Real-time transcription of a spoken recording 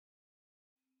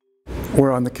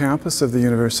We're on the campus of the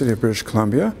University of British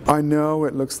Columbia. I know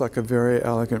it looks like a very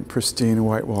elegant, pristine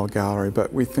white wall gallery,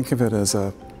 but we think of it as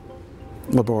a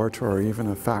laboratory, even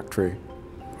a factory,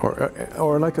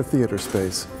 or like a theater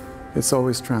space. It's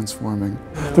always transforming.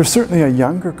 There's certainly a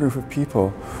younger group of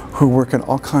people who work in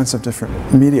all kinds of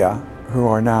different media who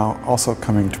are now also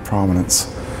coming to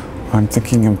prominence. I'm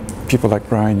thinking of people like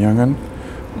Brian Youngen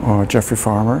or Jeffrey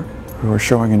Farmer, who are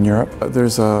showing in Europe.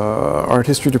 There's an art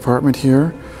history department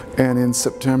here, and in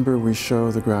September we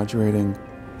show the graduating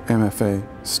MFA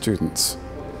students,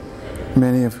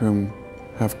 many of whom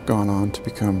have gone on to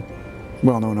become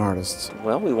well-known artists.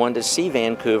 Well, we wanted to see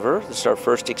Vancouver. This is our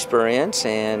first experience,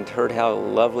 and heard how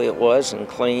lovely it was and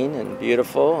clean and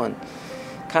beautiful, and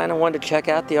kind of wanted to check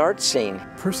out the art scene.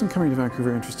 A person coming to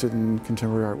Vancouver interested in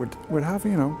contemporary art would have,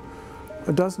 you know,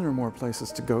 a dozen or more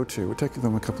places to go to. It would take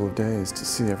them a couple of days to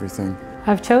see everything.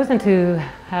 I've chosen to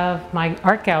have my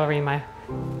art gallery in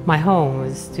my home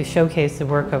is to showcase the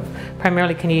work of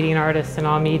primarily Canadian artists in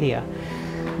all media.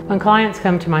 When clients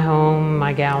come to my home,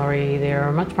 my gallery,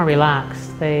 they're much more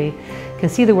relaxed. They can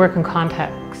see the work in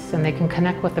context and they can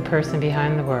connect with the person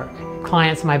behind the work.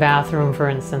 Clients in my bathroom, for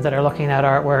instance, that are looking at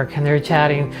artwork and they're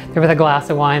chatting, they're with a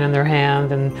glass of wine in their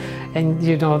hand, and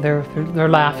you know they're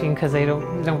laughing because they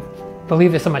don't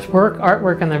believe there's so much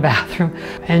artwork in their bathroom.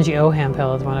 Angie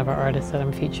Ohampel is one of our artists that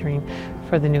I'm featuring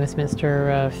for the newest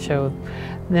Minster show.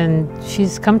 Then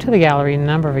she's come to the gallery on a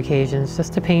number of occasions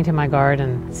just to paint in my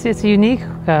garden. It's a unique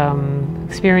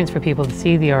experience for people to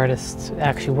see the artists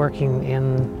actually working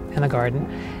in the garden.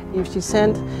 If you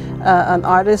send an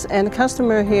artist and a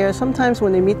customer here, sometimes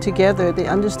when they meet together, they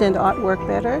understand artwork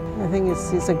better. I think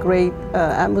it's a great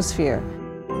atmosphere.